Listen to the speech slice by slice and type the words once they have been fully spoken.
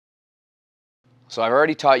So I've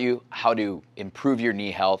already taught you how to improve your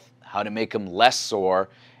knee health, how to make them less sore,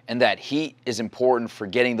 and that heat is important for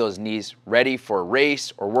getting those knees ready for a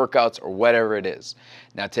race or workouts or whatever it is.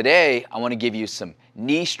 Now today, I want to give you some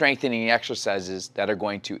knee strengthening exercises that are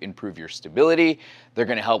going to improve your stability, they're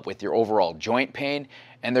going to help with your overall joint pain,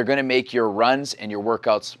 and they're going to make your runs and your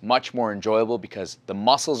workouts much more enjoyable because the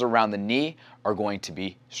muscles around the knee are going to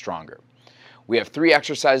be stronger. We have 3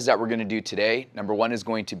 exercises that we're going to do today. Number 1 is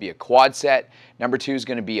going to be a quad set, number 2 is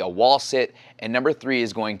going to be a wall sit, and number 3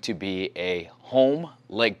 is going to be a home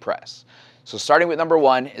leg press. So starting with number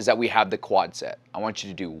 1 is that we have the quad set. I want you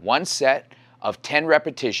to do 1 set of 10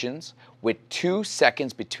 repetitions with 2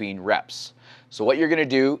 seconds between reps. So what you're going to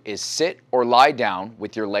do is sit or lie down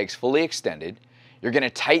with your legs fully extended. You're going to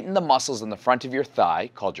tighten the muscles in the front of your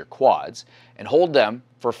thigh, called your quads, and hold them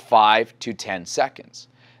for 5 to 10 seconds.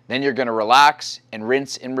 Then you're going to relax and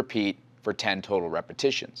rinse and repeat for 10 total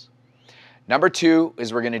repetitions. Number 2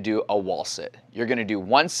 is we're going to do a wall sit. You're going to do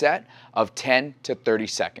 1 set of 10 to 30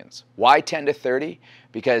 seconds. Why 10 to 30?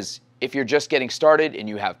 Because if you're just getting started and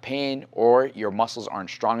you have pain or your muscles aren't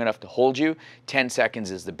strong enough to hold you, 10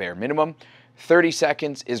 seconds is the bare minimum. 30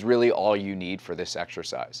 seconds is really all you need for this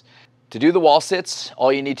exercise. To do the wall sits,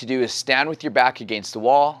 all you need to do is stand with your back against the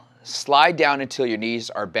wall, slide down until your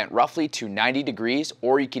knees are bent roughly to 90 degrees,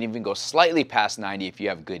 or you can even go slightly past 90 if you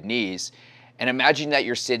have good knees, and imagine that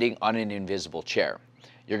you're sitting on an invisible chair.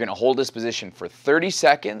 You're going to hold this position for 30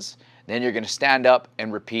 seconds, then you're going to stand up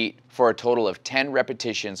and repeat for a total of 10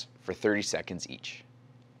 repetitions for 30 seconds each.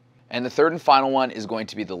 And the third and final one is going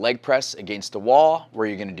to be the leg press against the wall, where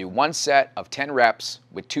you're going to do 1 set of 10 reps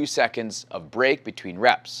with 2 seconds of break between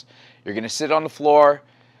reps. You're going to sit on the floor,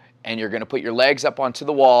 and you're going to put your legs up onto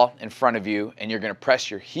the wall in front of you, and you're going to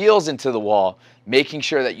press your heels into the wall, making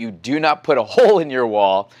sure that you do not put a hole in your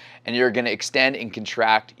wall, and you're going to extend and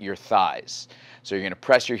contract your thighs. So you're going to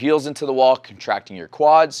press your heels into the wall, contracting your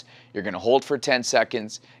quads. You're going to hold for 10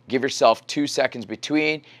 seconds, give yourself 2 seconds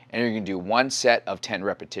between, and you're going to do 1 set of 10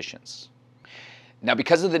 repetitions. Now,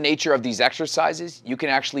 because of the nature of these exercises, you can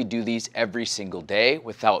actually do these every single day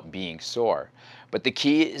without being sore. But the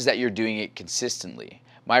key is that you're doing it consistently.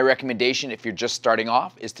 My recommendation, if you're just starting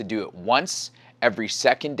off, is to do it once every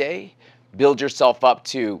second day. Build yourself up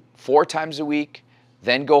to 4 times a week,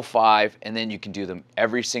 then go 5, and then you can do them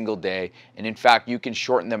every single day. And in fact, you can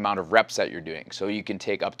shorten the amount of reps that you're doing. So you can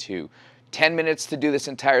take up to 10 minutes to do this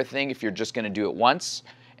entire thing if you're just going to do it once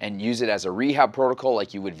and use it as a rehab protocol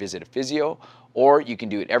like you would visit a physio, or you can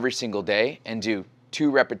do it every single day and do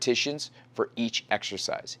 2 repetitions for each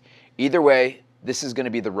exercise. Either way, this is going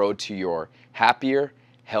to be the road to your happier,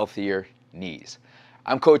 healthier knees.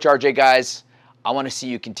 I'm Coach RJ, guys. I want to see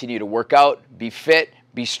you continue to work out, be fit,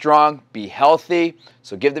 be strong, be healthy.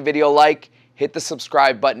 So give the video a like, hit the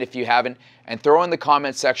subscribe button if you haven't, and throw in the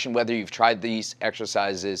comment section whether you've tried these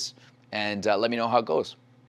exercises, and let me know how it goes.